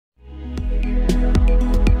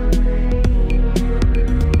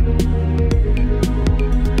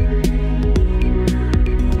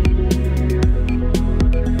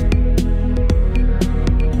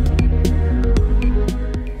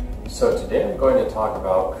going to talk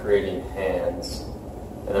about creating hands.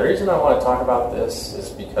 And the reason I want to talk about this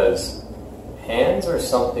is because hands are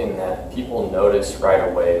something that people notice right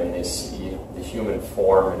away when they see the human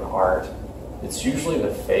form in art. It's usually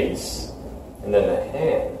the face and then the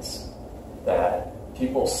hands that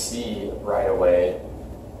people see right away,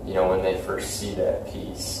 you know, when they first see that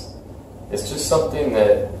piece. It's just something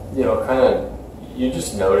that, you know, kind of, you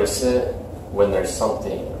just notice it when there's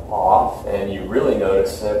something off, and you really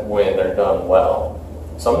notice it when they're done well.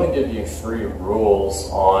 So I'm going to give you 3 rules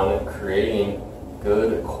on creating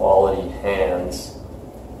good quality hands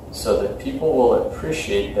so that people will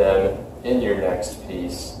appreciate them in your next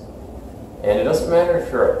piece. And it doesn't matter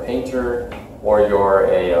if you're a painter or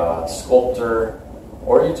you're a sculptor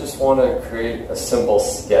or you just want to create a simple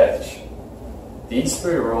sketch. These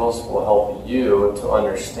 3 rules will help you to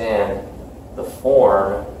understand the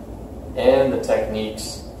form and the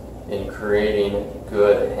techniques in creating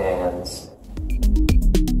good hands.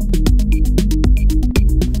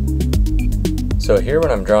 So here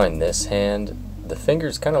when I'm drawing this hand, the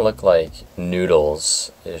fingers kind of look like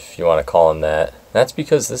noodles, if you want to call them that. That's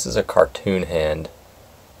because this is a cartoon hand.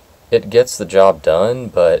 It gets the job done,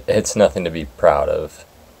 but it's nothing to be proud of.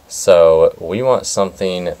 So we want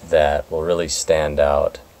something that will really stand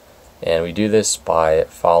out. And we do this by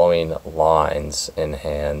following lines in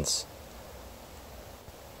hands.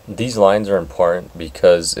 These lines are important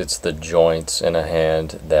because it's the joints in a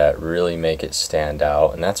hand that really make it stand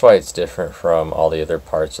out. And that's why it's different from all the other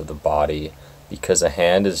parts of the body, because a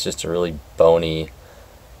hand is just a really bony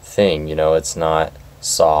thing. You know, it's not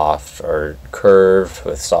soft or curved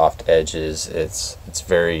with soft edges. It's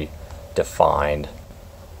very defined.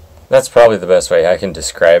 That's probably the best way I can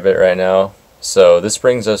describe it right now. So this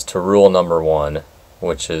brings us to rule number 1,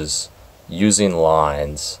 which is using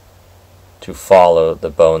lines to follow the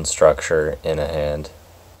bone structure in a hand.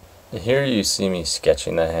 Here you see me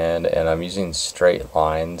sketching the hand, and I'm using straight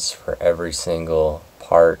lines for every single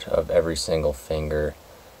part of every single finger.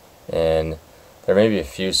 And there may be a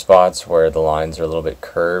few spots where the lines are a little bit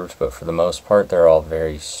curved, but for the most part they're all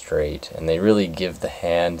very straight, and they really give the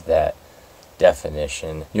hand that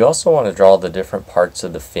definition. You also want to draw the different parts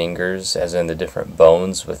of the fingers, as in the different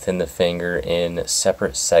bones within the finger, in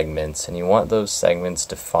separate segments, and you want those segments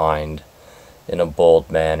defined in a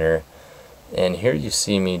bold manner. And here you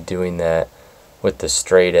see me doing that with the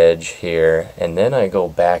straight edge here, and then I go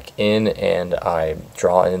back in and I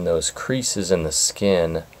draw in those creases in the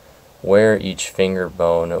skin where each finger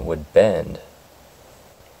bone would bend.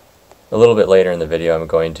 A little bit later in the video I'm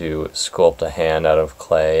going to sculpt a hand out of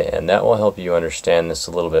clay, and that will help you understand this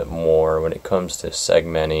a little bit more when it comes to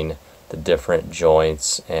segmenting the different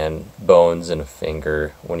joints and bones in a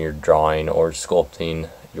finger when you're drawing or sculpting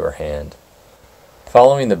your hand.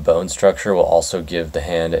 Following the bone structure will also give the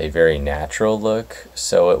hand a very natural look,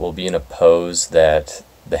 so it will be in a pose that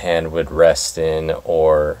the hand would rest in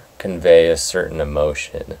or convey a certain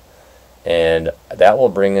emotion. And that will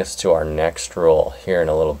bring us to our next rule here in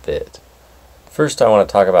a little bit. First I want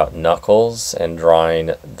to talk about knuckles and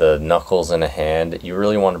drawing the knuckles in a hand. You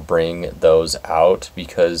really want to bring those out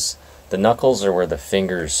because the knuckles are where the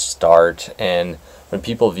fingers start, and when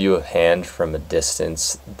people view a hand from a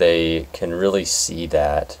distance they can really see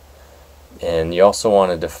that. And you also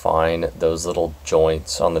want to define those little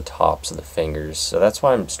joints on the tops of the fingers. So that's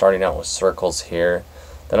why I'm starting out with circles here.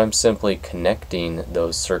 Then I'm simply connecting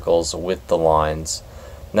those circles with the lines.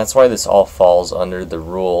 And that's why this all falls under the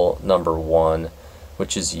rule number 1,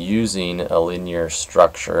 which is using a linear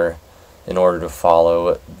structure in order to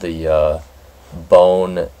follow the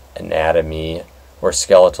bone anatomy, or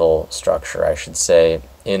skeletal structure I should say,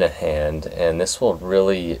 in a hand. And this will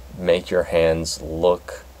really make your hands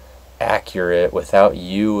look accurate without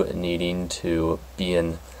you needing to be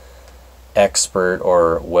an expert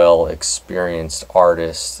or well experienced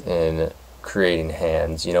artist in creating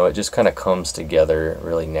hands. You know, it just kind of comes together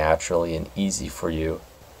really naturally and easy for you.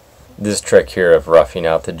 This trick here of roughing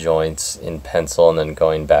out the joints in pencil and then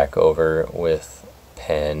going back over with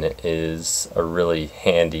pen is a really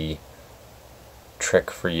handy trick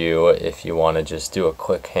for you if you want to just do a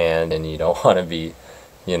quick hand and you don't want to be,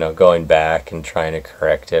 you know, going back and trying to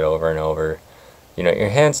correct it over and over. You know, your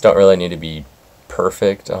hands don't really need to be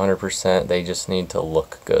perfect 100%, they just need to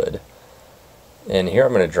look good. And here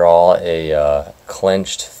I'm going to draw a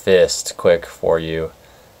clenched fist quick for you,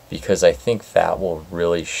 because I think that will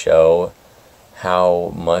really show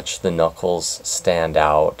how much the knuckles stand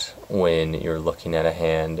out when you're looking at a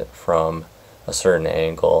hand from a certain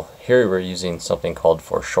angle. Here we're using something called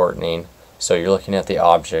foreshortening, so you're looking at the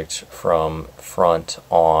object from front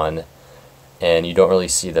on and you don't really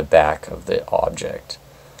see the back of the object.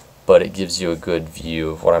 but it gives you a good view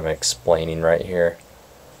of what I'm explaining right here.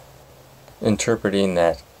 Interpreting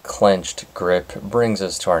that clenched grip brings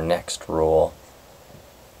us to our next rule.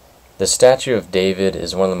 The statue of David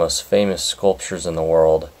is one of the most famous sculptures in the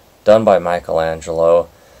world, done by Michelangelo.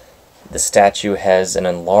 The statue has an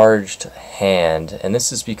enlarged hand, and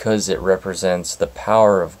this is because it represents the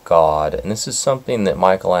power of God, and this is something that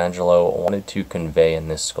Michelangelo wanted to convey in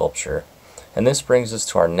this sculpture. And this brings us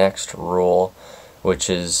to our next rule, which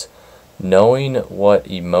is knowing what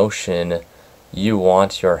emotion you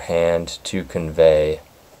want your hand to convey.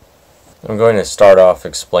 I'm going to start off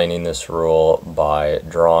explaining this rule by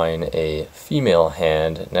drawing a female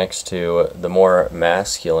hand next to the more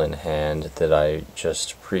masculine hand that I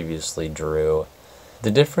just previously drew.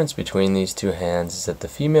 The difference between these two hands is that the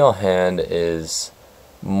female hand is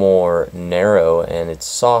more narrow and it's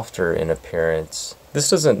softer in appearance. This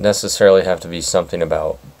doesn't necessarily have to be something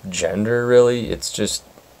about gender, really. It's just,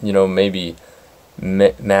 you know, maybe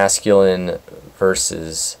masculine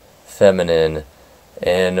versus feminine,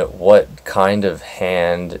 and what kind of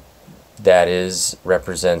hand that is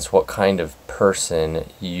represents what kind of person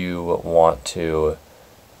you want to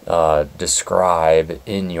describe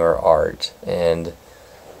in your art. And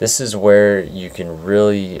this is where you can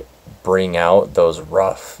really bring out those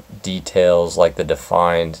rough details like the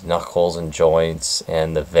defined knuckles and joints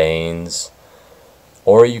and the veins,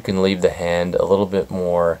 or you can leave the hand a little bit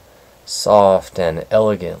more soft and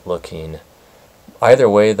elegant looking. Either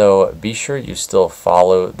way though, be sure you still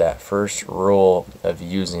follow that first rule of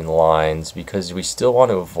using lines, because we still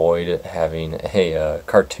want to avoid having a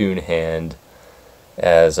cartoon hand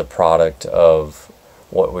as a product of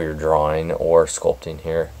what we're drawing or sculpting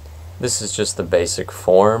here. This is just the basic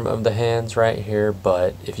form of the hands right here,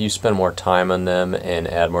 but if you spend more time on them and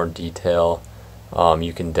add more detail,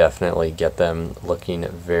 you can definitely get them looking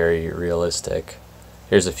very realistic.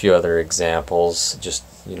 Here's a few other examples, just,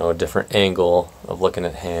 you know, a different angle of looking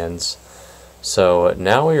at hands. So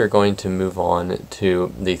now we are going to move on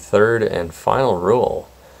to the third and final rule.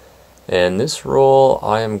 And this rule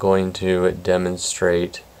I am going to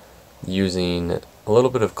demonstrate using a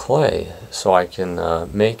little bit of clay, so I can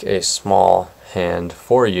make a small hand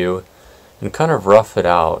for you and kind of rough it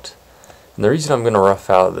out. And the reason I'm going to rough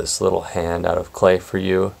out this little hand out of clay for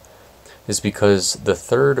you is because the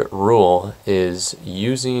third rule is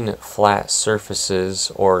using flat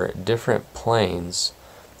surfaces or different planes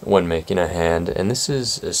when making a hand, and this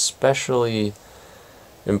is especially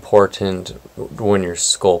important when you're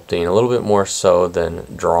sculpting, a little bit more so than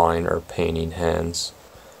drawing or painting hands.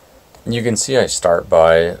 You can see I start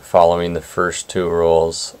by following the first two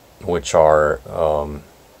rules, which are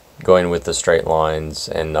going with the straight lines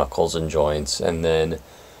and knuckles and joints, and then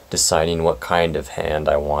deciding what kind of hand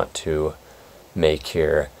I want to make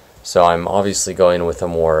here. So I'm obviously going with a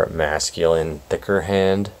more masculine, thicker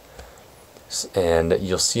hand, and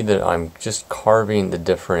you'll see that I'm just carving the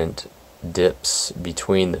different dips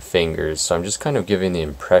between the fingers. So I'm just kind of giving the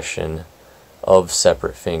impression of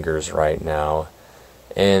separate fingers right now.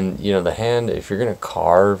 And you know, the hand, if you're going to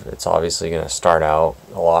carve, it's obviously going to start out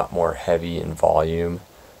a lot more heavy in volume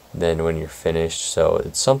than when you're finished. So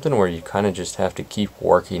it's something where you kind of just have to keep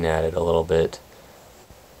working at it a little bit.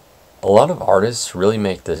 A lot of artists really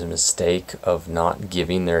make the mistake of not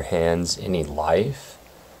giving their hands any life,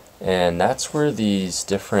 and that's where these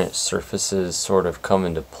different surfaces sort of come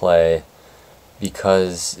into play,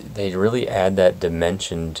 because they really add that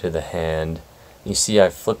dimension to the hand. You see I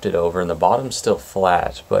flipped it over and the bottom's still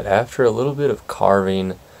flat, but after a little bit of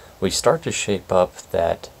carving we start to shape up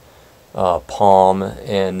that palm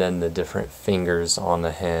and then the different fingers on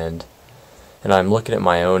the hand. And I'm looking at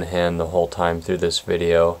my own hand the whole time through this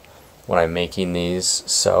video when I'm making these,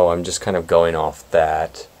 so I'm just kind of going off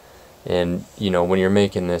that. And you know, when you're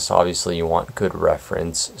making this, obviously you want good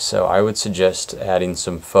reference, so I would suggest adding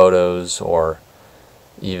some photos or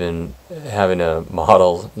even having a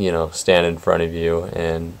model, you know, stand in front of you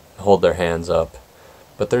and hold their hands up.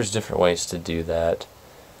 But there's different ways to do that.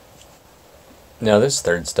 Now this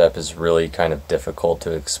third step is really kind of difficult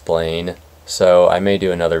to explain, so I may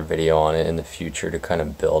do another video on it in the future to kind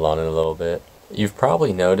of build on it a little bit. You've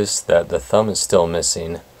probably noticed that the thumb is still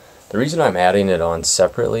missing. The reason I'm adding it on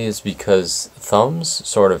separately is because thumbs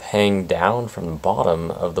sort of hang down from the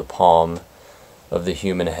bottom of the palm of the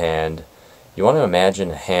human hand. You want to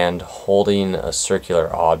imagine a hand holding a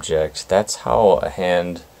circular object. That's how a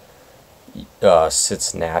hand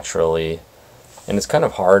sits naturally. And it's kind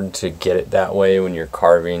of hard to get it that way when you're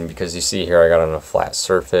carving, because you see here I got it on a flat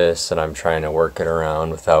surface and I'm trying to work it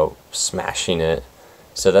around without smashing it.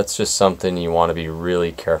 So that's just something you want to be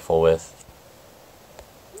really careful with.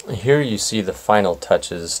 Here you see the final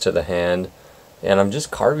touches to the hand, and I'm just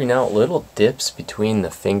carving out little dips between the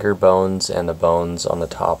finger bones and the bones on the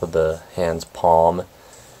top of the hand's palm.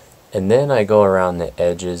 And then I go around the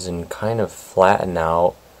edges and kind of flatten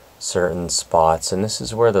out certain spots, and this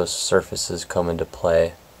is where those surfaces come into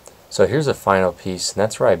play. So here's a final piece, and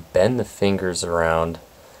that's where I bend the fingers around,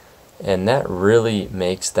 and that really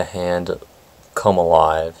makes the hand come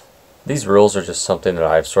alive. These rules are just something that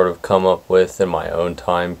I've sort of come up with in my own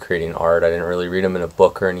time creating art. I didn't really read them in a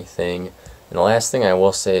book or anything. And the last thing I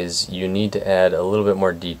will say is you need to add a little bit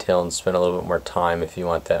more detail and spend a little bit more time if you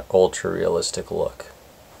want that ultra realistic look.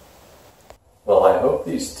 Well, I hope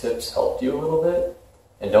these tips helped you a little bit,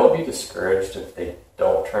 and don't be discouraged if they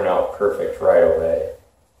don't turn out perfect right away.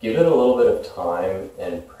 Give it a little bit of time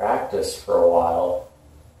and practice for a while,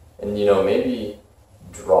 and maybe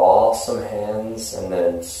draw some hands and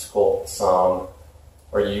then sculpt some,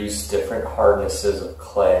 or use different hardnesses of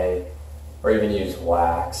clay, or even use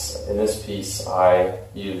wax. In this piece I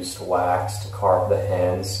used wax to carve the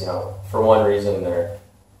hands. For one reason they're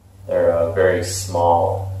very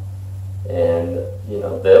small, and the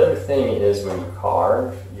other thing is when you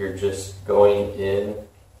carve, you're just going in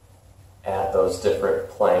at those different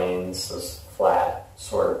planes, those flat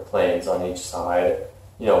sort of planes on each side,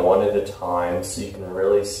 one at a time, so you can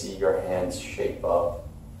really see your hands shape up.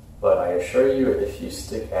 But I assure you, if you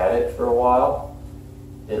stick at it for a while,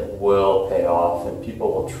 it will pay off, and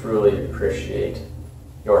people will truly appreciate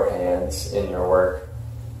your hands in your work.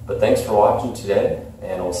 But thanks for watching today,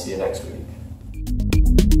 and we'll see you next week.